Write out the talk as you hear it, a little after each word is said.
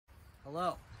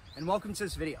Hello, and welcome to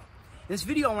this video. In this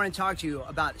video, I want to talk to you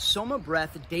about SOMA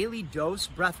Breath Daily Dose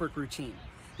Breathwork Routine.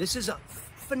 This is a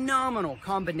phenomenal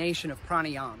combination of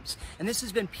pranayams, and this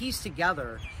has been pieced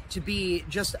together to be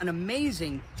just an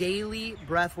amazing daily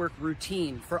breathwork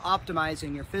routine for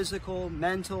optimizing your physical,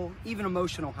 mental, even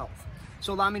emotional health.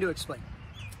 So allow me to explain.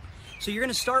 So you're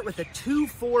going to start with a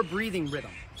 2-4 breathing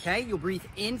rhythm, okay? You'll breathe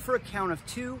in for a count of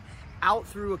 2, out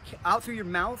through your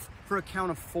mouth for a count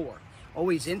of 4.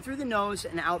 Always in through the nose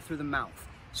and out through the mouth.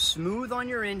 Smooth on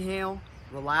your inhale,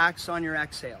 relax on your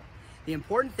exhale. The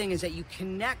important thing is that you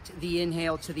connect the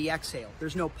inhale to the exhale.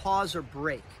 There's no pause or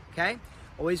break, okay?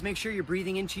 Always make sure you're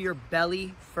breathing into your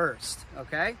belly first,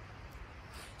 okay?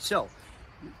 So,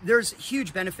 there's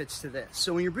huge benefits to this.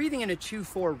 So when you're breathing in a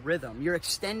 2-4 rhythm, you're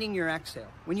extending your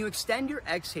exhale. When you extend your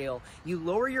exhale, you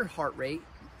lower your heart rate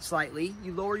slightly,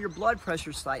 you lower your blood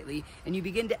pressure slightly, and you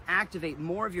begin to activate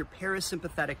more of your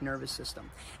parasympathetic nervous system.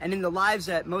 And in the lives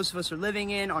that most of us are living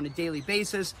in on a daily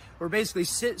basis, we're basically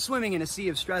swimming in a sea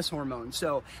of stress hormones.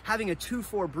 So having a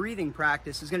 2-4 breathing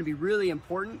practice is going to be really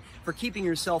important for keeping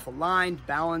yourself aligned,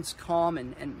 balanced, calm,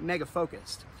 and mega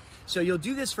focused. So you'll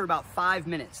do this for about 5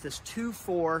 minutes, this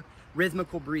 2-4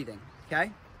 rhythmical breathing, okay?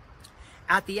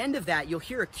 At the end of that, you'll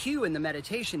hear a cue in the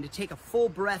meditation to take a full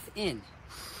breath in,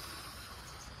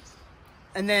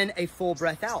 and then a full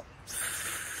breath out.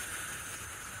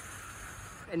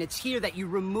 And it's here that you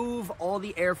remove all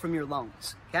the air from your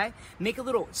lungs, okay? Make a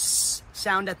little s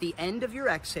sound at the end of your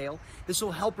exhale. This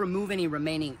will help remove any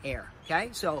remaining air,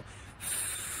 okay? So,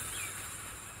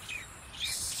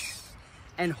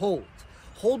 and hold.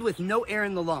 Hold with no air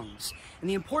in the lungs. And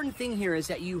the important thing here is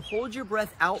that you hold your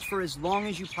breath out for as long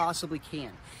as you possibly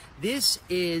can. This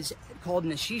is called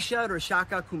Nashisha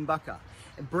Rashaka Kumbhaka,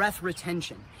 breath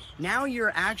retention. Now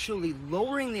you're actually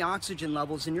lowering the oxygen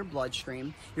levels in your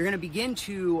bloodstream. You're going to begin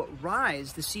to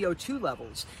rise the CO2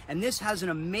 levels, and this has an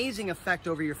amazing effect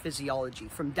over your physiology,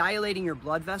 from dilating your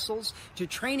blood vessels to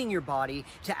training your body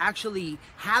to actually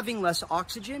having less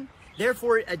oxygen.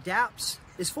 Therefore, it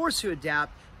is forced to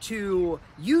adapt to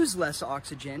use less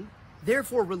oxygen,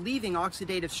 therefore relieving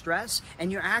oxidative stress,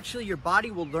 and your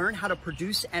body will learn how to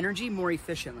produce energy more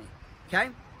efficiently, okay?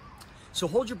 So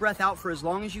hold your breath out for as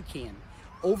long as you can.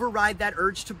 Override that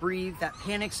urge to breathe, that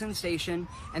panic sensation,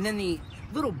 and then the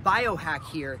little biohack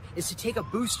here is to take a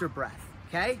booster breath,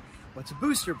 okay? What's a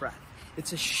booster breath?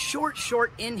 It's a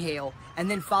short inhale and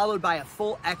then followed by a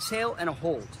full exhale and a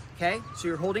hold, okay? So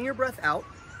you're holding your breath out.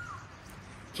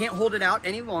 Can't hold it out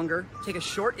any longer. Take a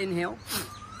short inhale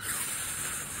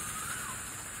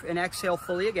and exhale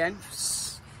fully again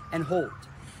and hold.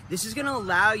 This is going to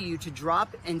allow you to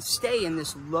drop and stay in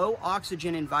this low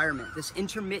oxygen environment, this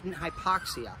intermittent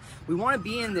hypoxia. We want to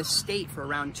be in this state for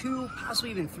around 2,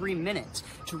 possibly even 3 minutes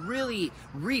to really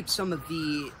reap some of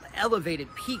the elevated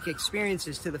peak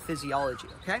experiences to the physiology,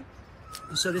 okay?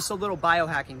 So this is a little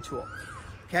biohacking tool,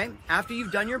 okay? After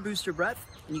you've done your booster breath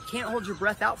and you can't hold your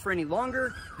breath out for any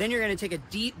longer, then you're going to take a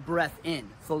deep breath in,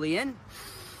 fully in,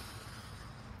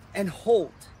 and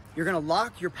hold. You're going to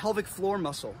lock your pelvic floor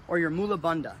muscle or your mula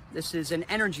bandha. This is an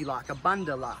energy lock, a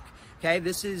bandha lock. Okay,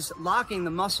 this is locking the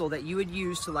muscle that you would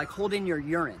use to like hold in your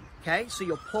urine. Okay, so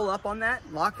you'll pull up on that,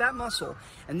 lock that muscle,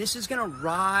 and this is going to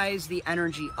rise the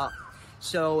energy up.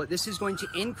 So this is going to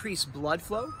increase blood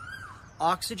flow,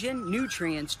 oxygen,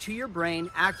 nutrients to your brain,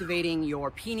 activating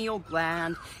your pineal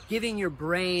gland, giving your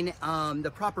brain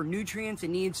the proper nutrients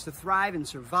it needs to thrive and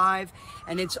survive.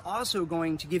 And it's also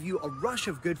going to give you a rush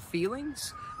of good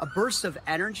feelings, a burst of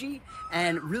energy,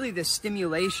 and really the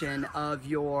stimulation of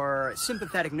your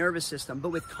sympathetic nervous system, but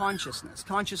with consciousness,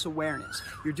 conscious awareness.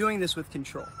 You're doing this with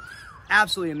control.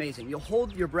 Absolutely amazing. You'll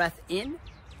hold your breath in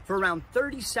for around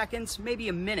 30 seconds, maybe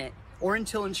a minute, or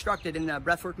until instructed in the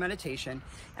breathwork meditation,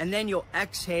 and then you'll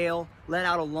exhale, let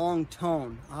out a long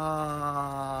tone.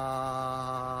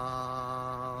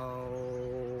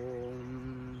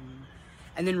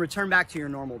 And then return back to your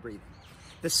normal breathing.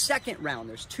 The second round,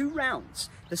 there's 2 rounds.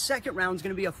 The second round is going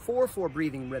to be a 4-4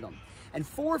 breathing rhythm. And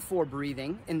 4-4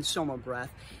 breathing in SOMA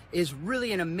Breath is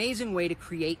really an amazing way to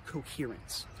create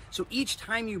coherence. So each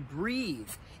time you breathe,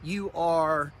 you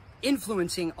are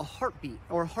influencing a heartbeat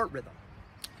or a heart rhythm.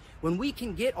 When we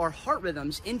can get our heart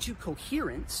rhythms into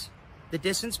coherence, the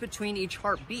distance between each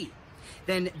heartbeat,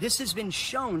 then this has been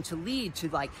shown to lead to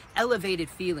like elevated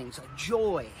feelings like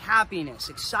joy, happiness,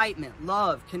 excitement,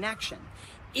 love, connection.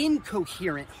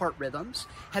 Incoherent heart rhythms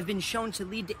have been shown to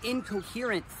lead to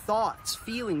incoherent thoughts,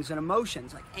 feelings, and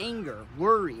emotions like anger,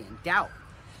 worry, and doubt.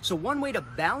 So one way to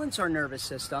balance our nervous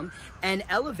system and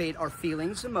elevate our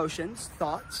feelings, emotions,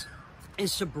 thoughts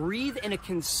is to breathe in a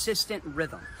consistent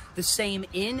rhythm. the same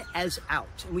in as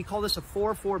out. And we call this a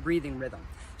 4-4 breathing rhythm.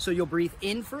 So you'll breathe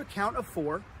in for a count of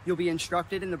 4. You'll be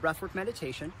instructed in the breathwork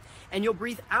meditation, and you'll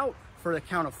breathe out for a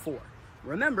count of 4.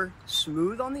 Remember,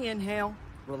 smooth on the inhale,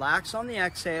 relax on the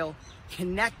exhale,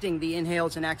 connecting the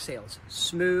inhales and exhales.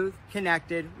 Smooth,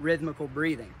 connected, rhythmical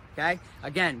breathing, okay?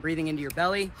 Again, breathing into your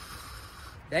belly,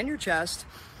 then your chest,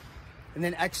 and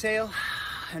then exhale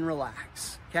and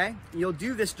relax, okay? You'll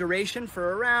do this duration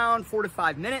for around 4 to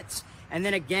 5 minutes, and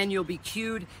then again, you'll be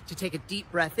cued to take a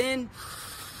deep breath in,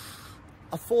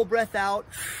 a full breath out,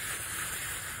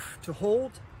 to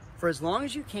hold for as long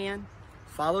as you can,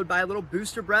 followed by a little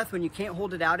booster breath when you can't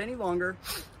hold it out any longer.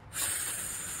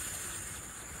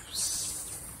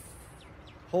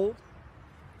 Hold.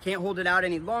 Can't hold it out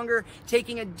any longer.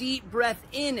 Taking a deep breath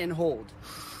in and hold.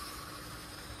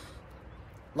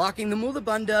 Locking the Mula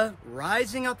Bandha,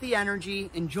 rising up the energy,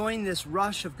 enjoying this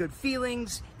rush of good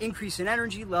feelings, increase in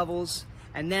energy levels,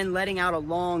 and then letting out a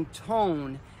long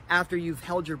tone after you've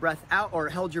held your breath out or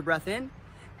held your breath in,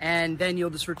 and then you'll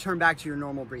just return back to your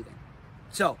normal breathing.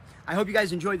 So, I hope you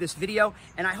guys enjoyed this video,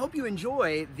 and I hope you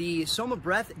enjoy the SOMA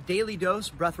Breath Daily Dose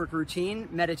Breathwork Routine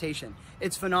meditation.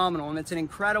 It's phenomenal, and it's an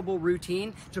incredible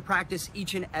routine to practice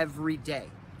each and every day.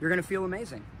 You're gonna feel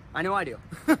amazing. I know I do.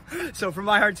 So from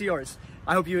my heart to yours,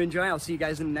 I hope you enjoy. I'll see you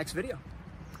guys in the next video.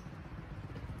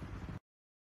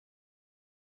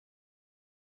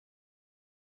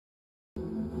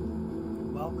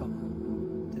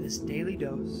 Welcome to this Daily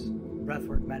Dose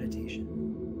Breathwork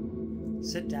meditation.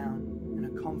 Sit down in a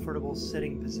comfortable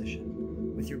sitting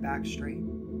position with your back straight.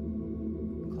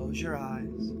 Close your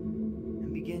eyes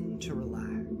and begin to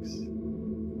relax.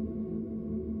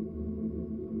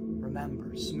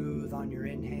 Remember, smooth on your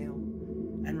inhale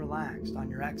and relaxed on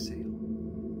your exhale.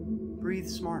 Breathe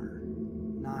smarter,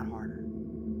 not harder.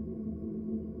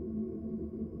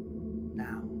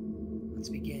 Now, let's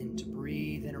begin to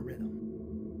breathe in a rhythm.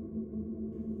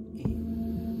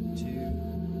 In, 2,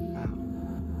 out,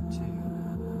 2,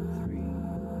 3,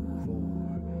 4.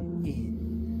 In,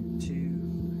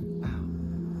 2, out,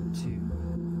 2,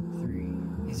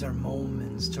 3. These are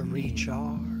moments to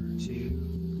recharge.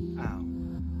 2, out,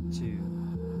 2,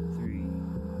 3,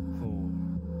 4.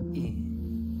 In,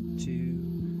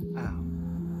 2, out,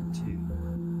 2,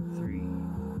 3,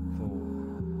 4.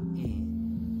 In,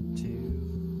 2,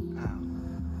 out,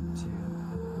 2,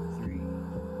 3,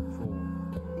 4.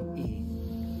 In.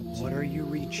 What are you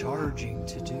recharging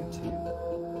to do? 2,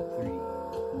 3,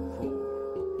 4.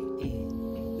 In,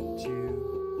 2,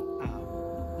 out,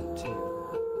 2,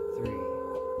 3,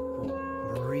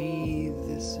 4. Breathe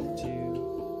this in. 2,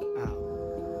 out,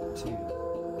 2,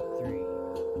 3,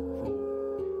 4.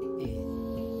 In,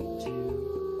 2,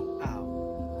 out,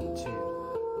 2,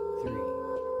 3,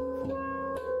 4.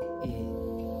 In,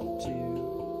 2,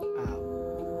 out,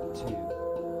 2,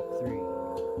 3,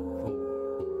 4.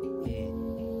 In,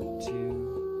 2,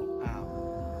 out,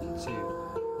 2,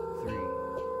 3,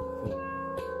 4.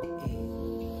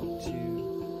 In,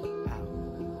 2, out,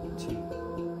 2, 3,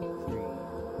 4. In, 2,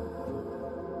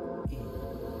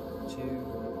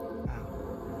 out,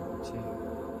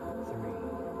 2, 3,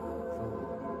 4.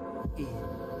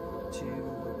 In, 2,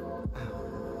 out,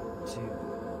 2,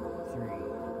 3,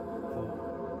 4.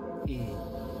 In,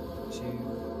 2,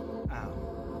 out,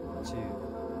 2,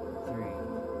 3,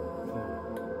 4.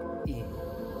 In,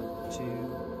 2,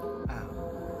 out,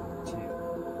 2,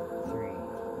 3,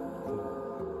 4.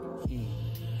 In,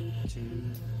 2,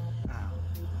 out,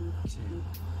 2,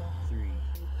 3,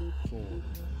 4.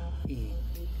 In,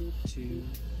 2,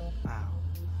 out,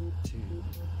 2,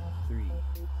 3,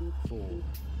 4.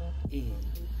 In,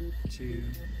 2,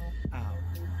 out,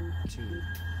 2,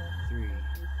 3,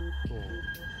 4.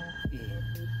 In,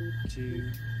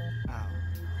 2, out,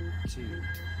 2,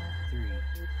 3,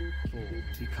 4.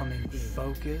 Becoming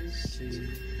focused, 2,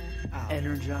 out,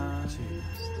 energized,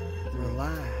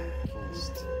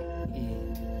 relaxed.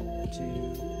 In,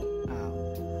 2,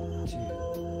 out, 2,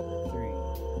 3,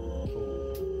 4.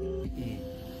 In,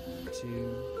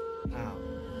 2, out,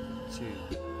 2,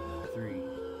 3,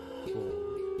 4.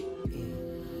 In,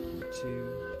 2,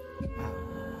 out,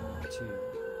 2,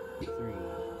 3,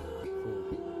 4.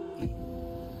 In,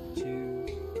 2,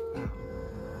 out,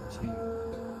 2,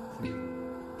 3,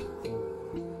 4.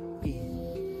 In,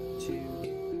 2,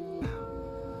 out,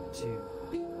 2,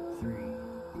 3,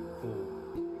 4.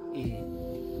 In,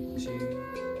 2,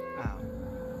 out,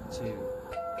 2,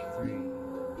 3,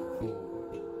 4.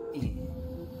 In,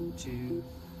 2,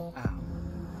 out,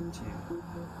 2,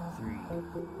 3, 4.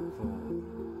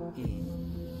 In,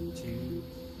 2,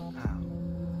 out,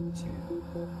 2,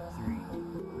 3,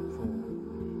 4.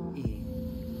 In,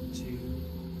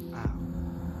 2, out,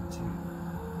 2,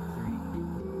 3,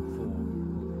 4.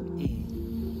 In,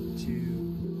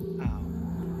 2, out,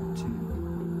 2,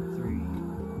 3,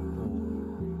 4.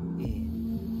 In,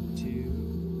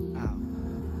 2, out,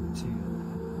 2,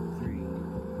 3,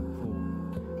 4.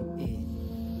 In,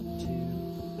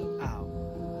 2, out,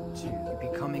 2. You're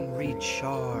becoming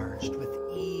recharged with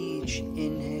each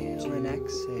inhale and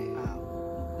exhale. Out,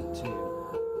 2,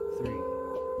 3,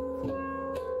 4.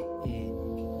 In,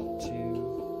 2,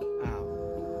 out,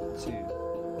 2,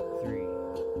 3,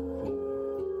 4.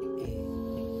 In,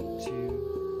 2,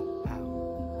 out,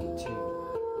 2,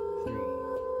 3,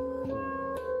 4.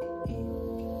 In,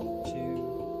 2,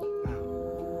 out,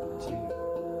 2,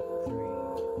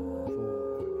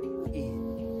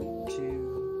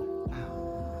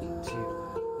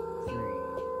 3,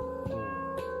 4.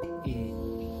 In,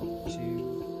 2,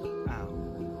 out,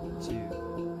 2,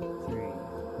 3,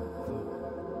 4.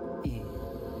 In,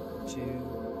 2,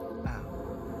 out,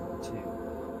 2,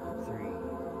 3, 4.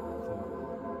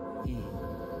 In,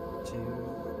 2,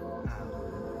 out,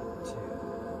 2,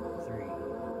 3,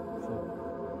 4. In, 2, out, 2, 3, 4.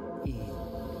 In,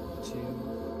 2,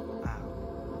 out,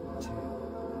 2,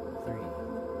 3,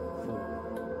 4.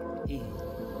 In,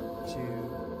 2,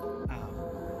 out,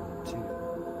 2,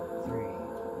 3,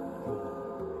 4.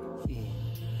 In,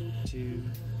 2,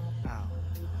 out,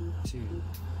 2,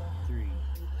 3,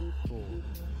 4.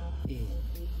 In,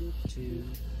 2,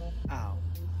 out,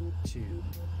 2,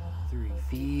 3.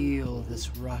 Feel this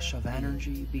rush of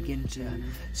energy begin to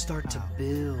start to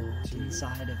build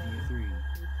inside of you. 3,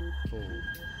 4.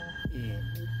 In,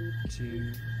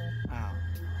 2, out,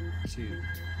 2,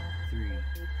 3,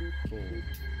 4.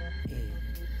 In,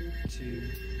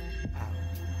 2, out,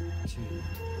 2,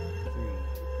 3,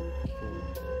 4.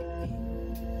 In,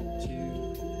 2,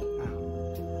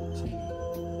 out, 2, 3,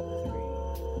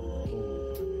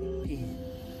 4. In,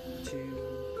 2,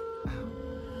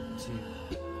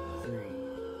 out, 2,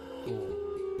 3, 4.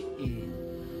 In,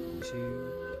 2,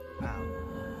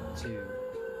 out, 2,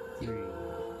 3,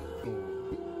 4.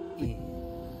 In,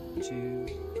 2,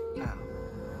 out,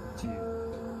 2,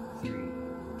 3, 4.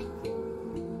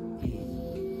 In,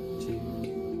 2,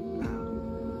 out,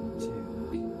 2,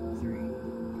 3,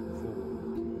 4.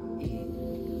 In,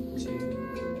 2,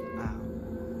 out,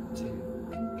 2,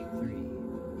 3,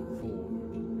 4.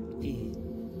 In,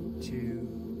 2,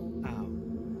 out,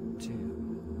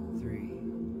 2, 3,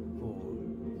 4.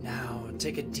 Now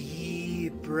take a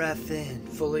deep breath in,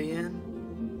 fully in,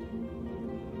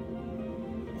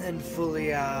 then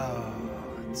fully out.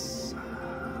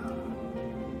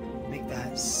 Make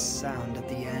that sound at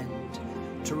the end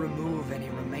to remove any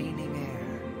remaining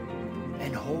air,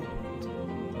 and hold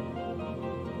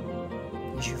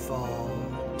as you fall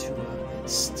to a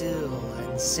still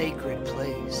and sacred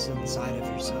place inside of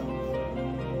yourself.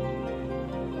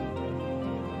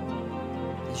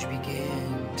 As you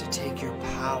begin to take your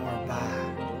power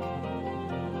back,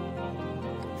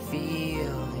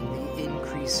 feeling the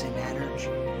increase in energy,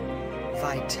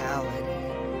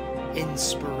 vitality,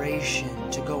 inspiration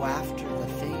to go after the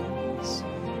things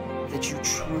that you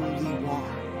truly want.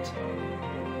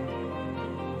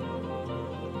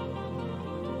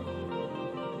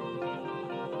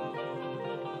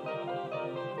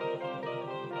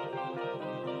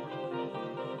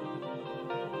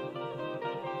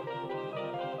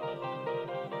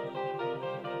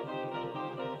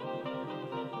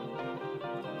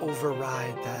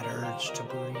 Override that urge to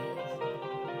breathe.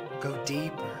 Go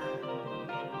deeper.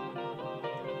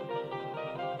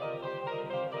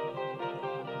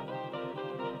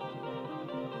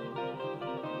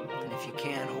 And if you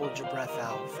can't hold your breath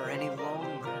out for any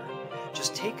longer,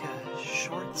 just take a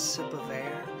short sip of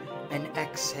air and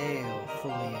exhale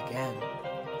fully again.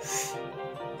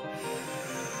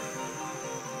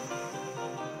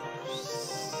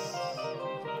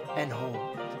 And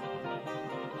hold.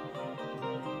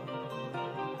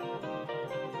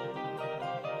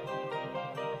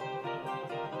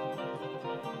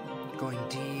 Going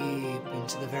deep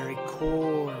into the very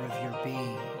core of your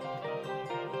being.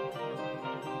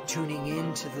 Tuning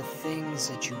into the things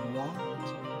that you want,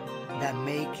 that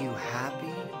make you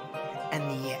happy, and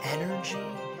the energy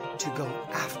to go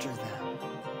after them.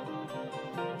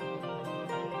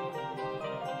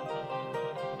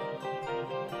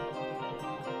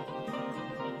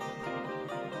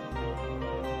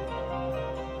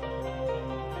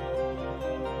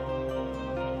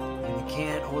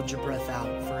 Can't hold your breath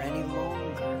out for any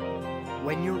longer.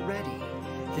 When you're ready,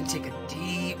 then take a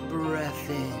deep breath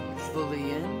in,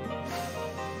 fully in,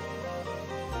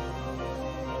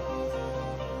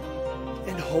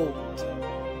 and hold.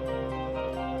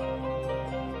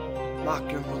 Lock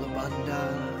your Mula Bandha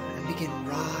and begin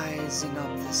rising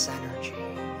up this energy,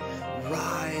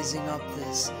 rising up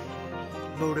this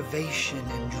motivation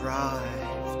and drive.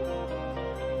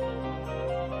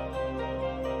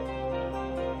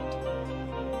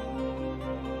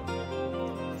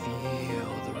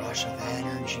 Feel the rush of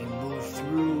energy move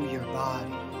through your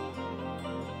body.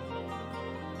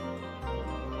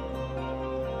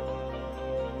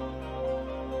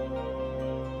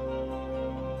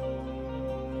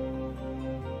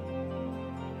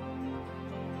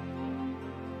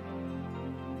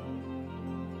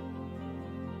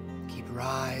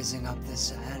 Rising up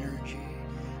this energy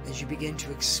as you begin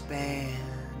to expand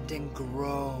and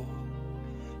grow,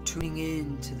 tuning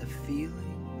into the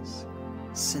feelings,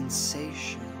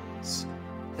 sensations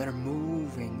that are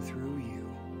moving through you.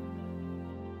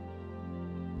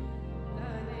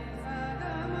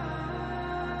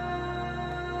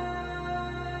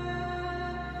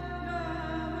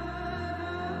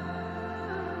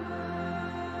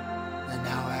 And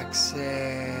now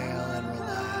exhale and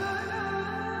relax.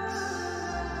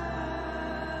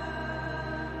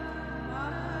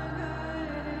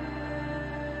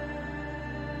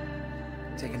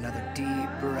 Take another deep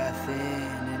breath in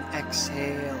and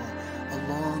exhale a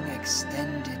long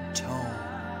extended tone.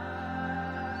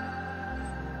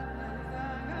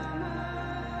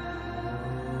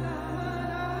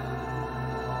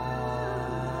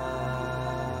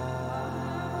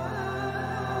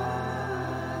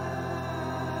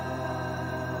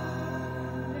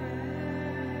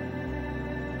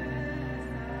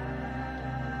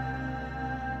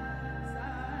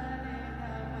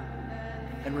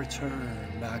 And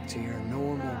return back to your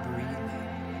normal breathing.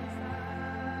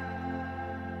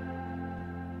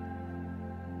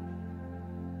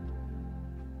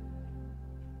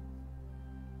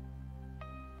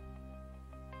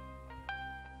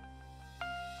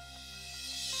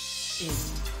 In, 2,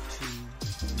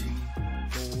 3,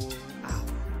 4, out,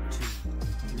 2,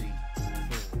 3, 4.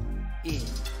 In,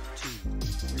 2,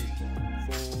 3,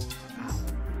 4, out,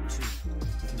 2,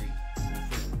 3, 4.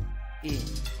 In,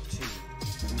 2,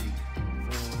 3,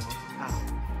 4,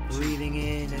 out. Breathing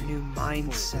in a new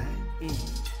mindset. In, 2,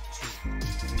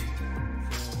 3, 4,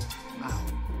 out,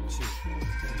 2, 3,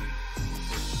 4.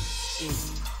 In,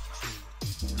 2,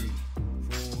 3,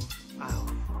 4, out,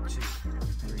 2,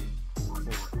 3, 4.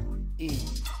 In,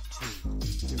 2,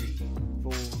 3,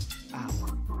 4, out,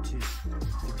 2, 3,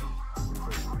 4.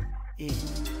 In, 2,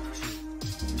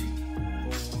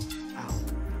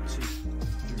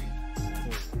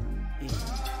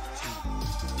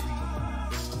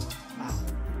 3, 4, out, 2,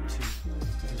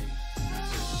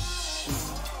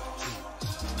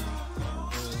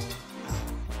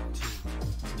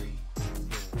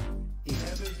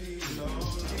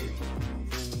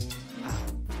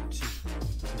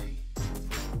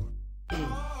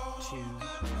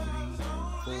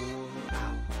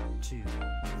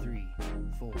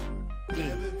 4. In, 2,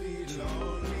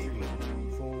 3,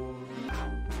 4,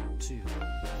 out, 2, 3,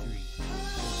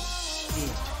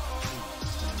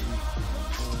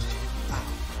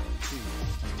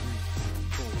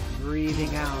 4.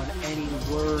 Breathing out any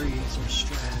worries or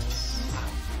stress.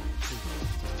 Out, 2, 3,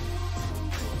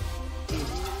 4.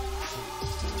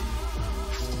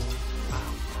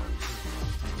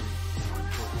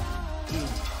 In, 2,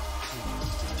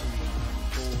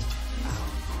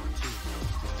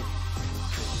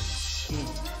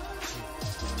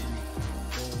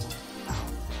 3, 4.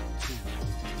 Out, 2,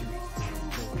 3, 4.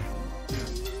 In, 2,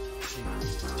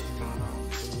 3, 4.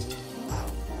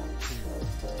 Out, 2,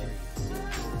 3, 4.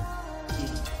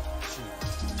 In, 2, 3,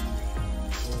 4. Out, 2, 3, 4. In, 2, 3, 4.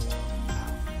 Out, 2, 3, 4.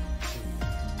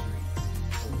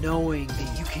 Knowing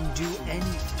that you can do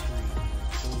anything.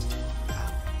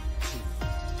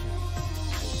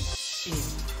 In,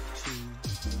 2, 3,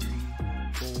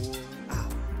 4,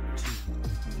 out,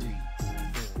 2, 3,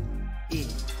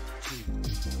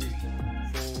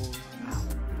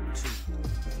 4.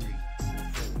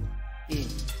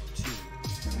 In, 2,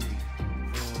 3, 4,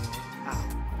 out,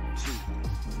 2, 3, 4. In, 2, 3, 4, out, 2, 3, 4.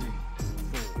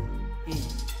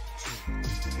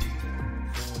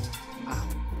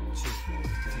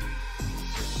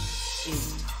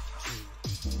 In, 2, 3,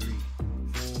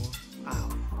 4, out,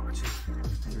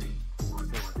 2, 3,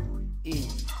 4. In, 2,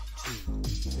 3,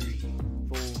 4,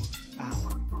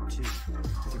 out,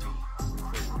 2,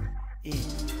 3, 4. In,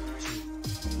 2,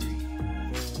 3,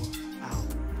 4,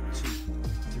 out, 2,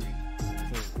 3,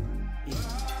 4. In, 2,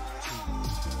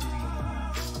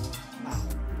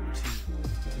 3, 4, out, 2,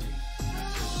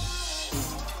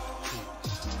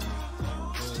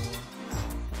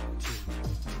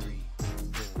 3, 4. In,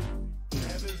 2,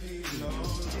 3,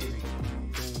 4,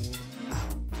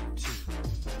 out, 2,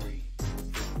 3,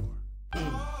 4.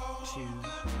 In, 2,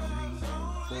 3,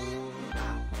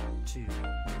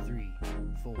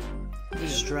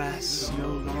 Stress no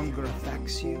longer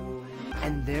affects you,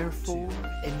 and therefore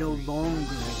it no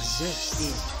longer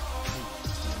exists.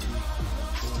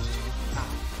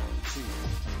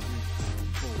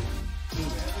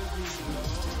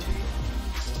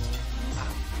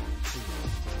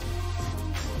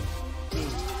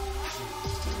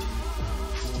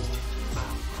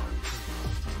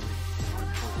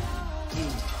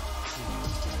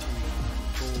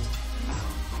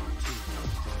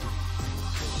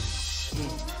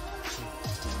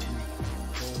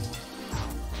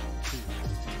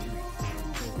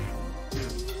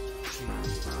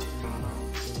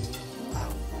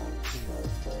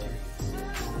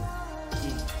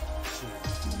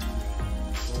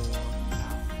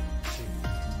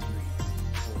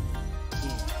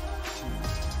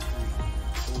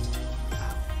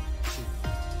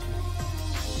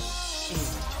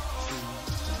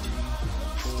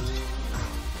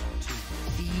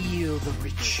 The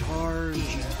recharging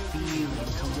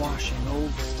feeling come washing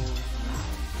over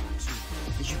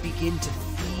as you begin to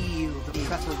feel the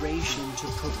preparation to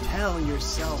propel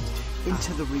yourself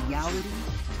into the reality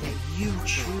that you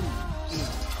choose.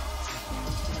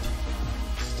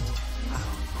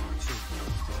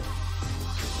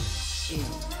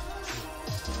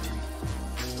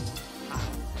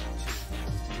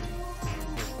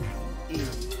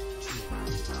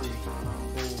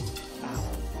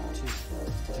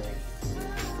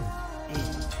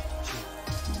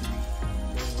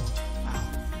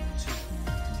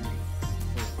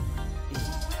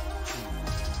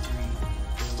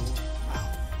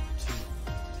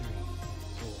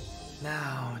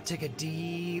 Now, take a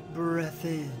deep breath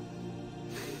in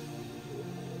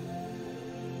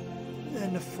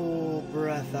and a full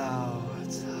breath out.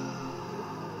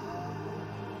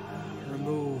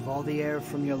 Remove all the air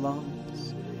from your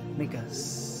lungs. Make a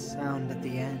sound at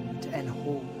the end and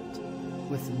hold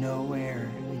with no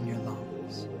air in your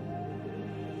lungs.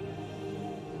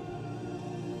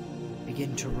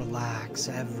 Begin to relax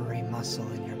every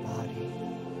muscle in your body.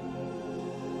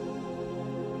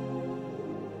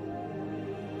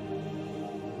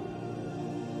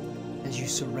 As you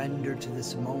surrender to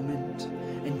this moment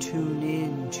and tune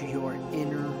in to your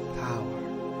inner power,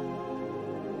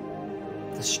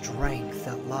 the strength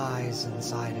that lies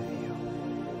inside of you,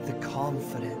 the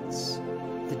confidence,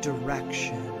 the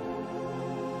direction,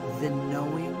 the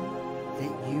knowing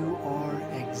that you are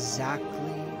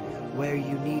exactly where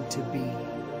you need to be.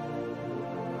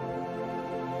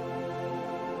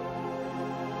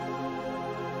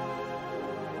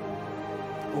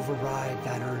 Override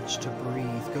that urge to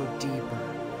breathe. Go deeper.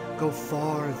 Go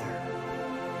farther.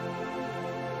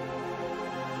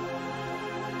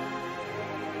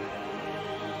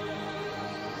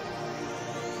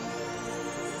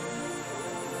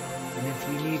 And if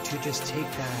you need to, just take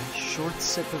that short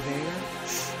sip of air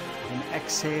and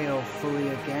exhale fully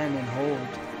again and hold.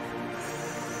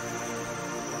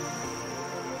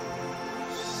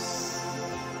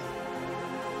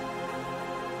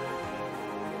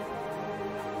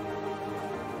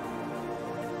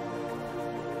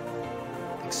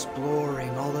 Exploring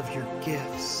all of your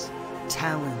gifts,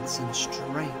 talents, and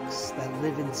strengths that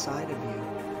live inside of you.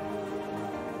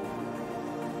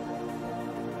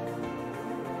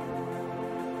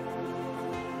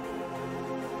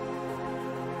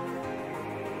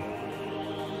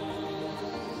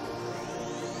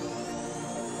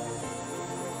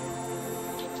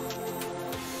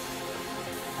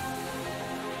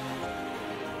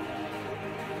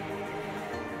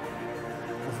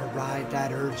 Override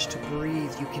that urge to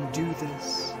breathe. You can do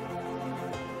this.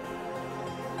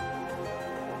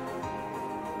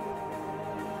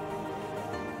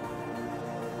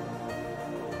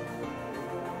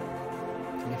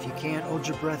 And if you can't hold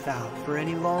your breath out for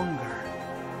any longer,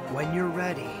 when you're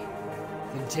ready,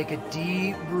 then take a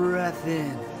deep breath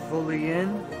in, fully in,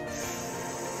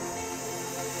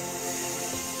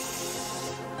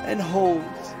 and hold.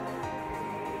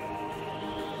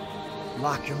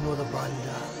 Lock your Mula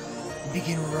Bandha.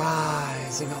 Begin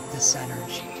rising up this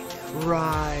energy,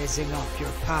 rising up your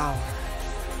power.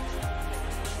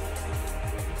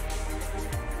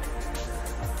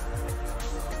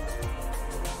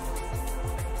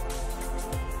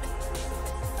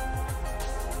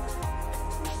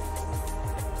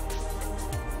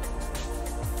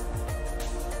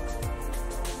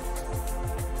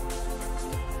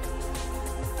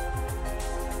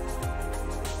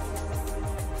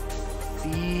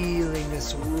 Feeling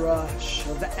this rush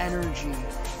of energy,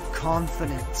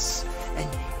 confidence, and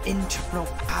internal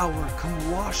power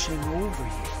come washing over you.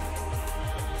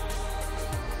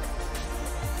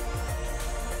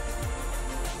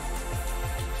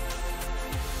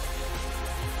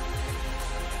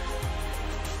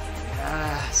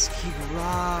 Keep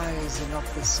rising up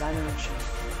this energy,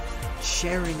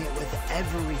 sharing it with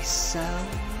every cell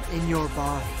in your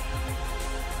body.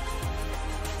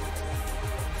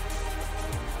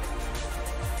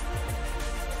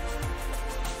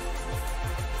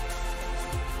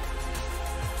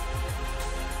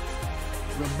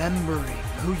 Remembering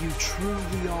who you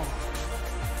truly are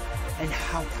and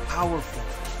how powerful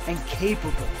and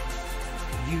capable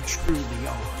you truly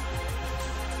are.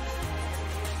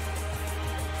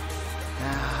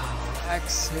 Now,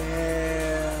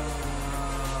 exhale.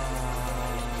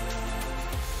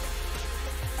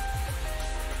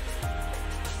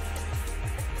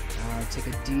 Now, take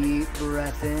a deep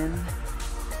breath in.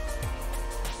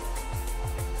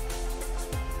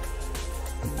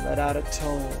 And let out a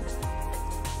tone.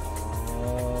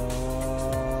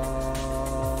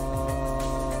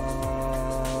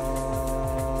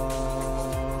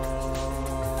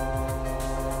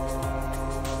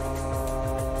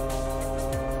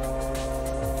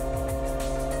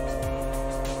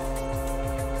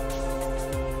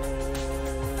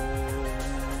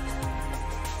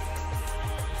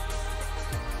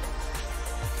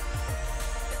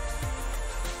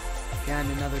 Again,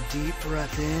 another deep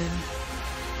breath in.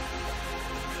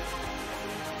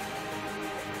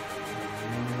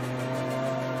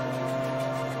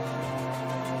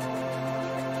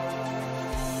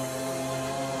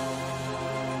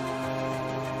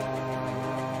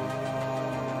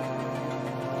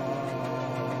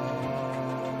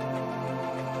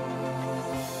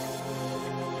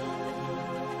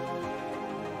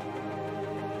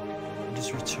 And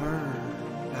just return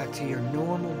back to your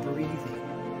normal breathing.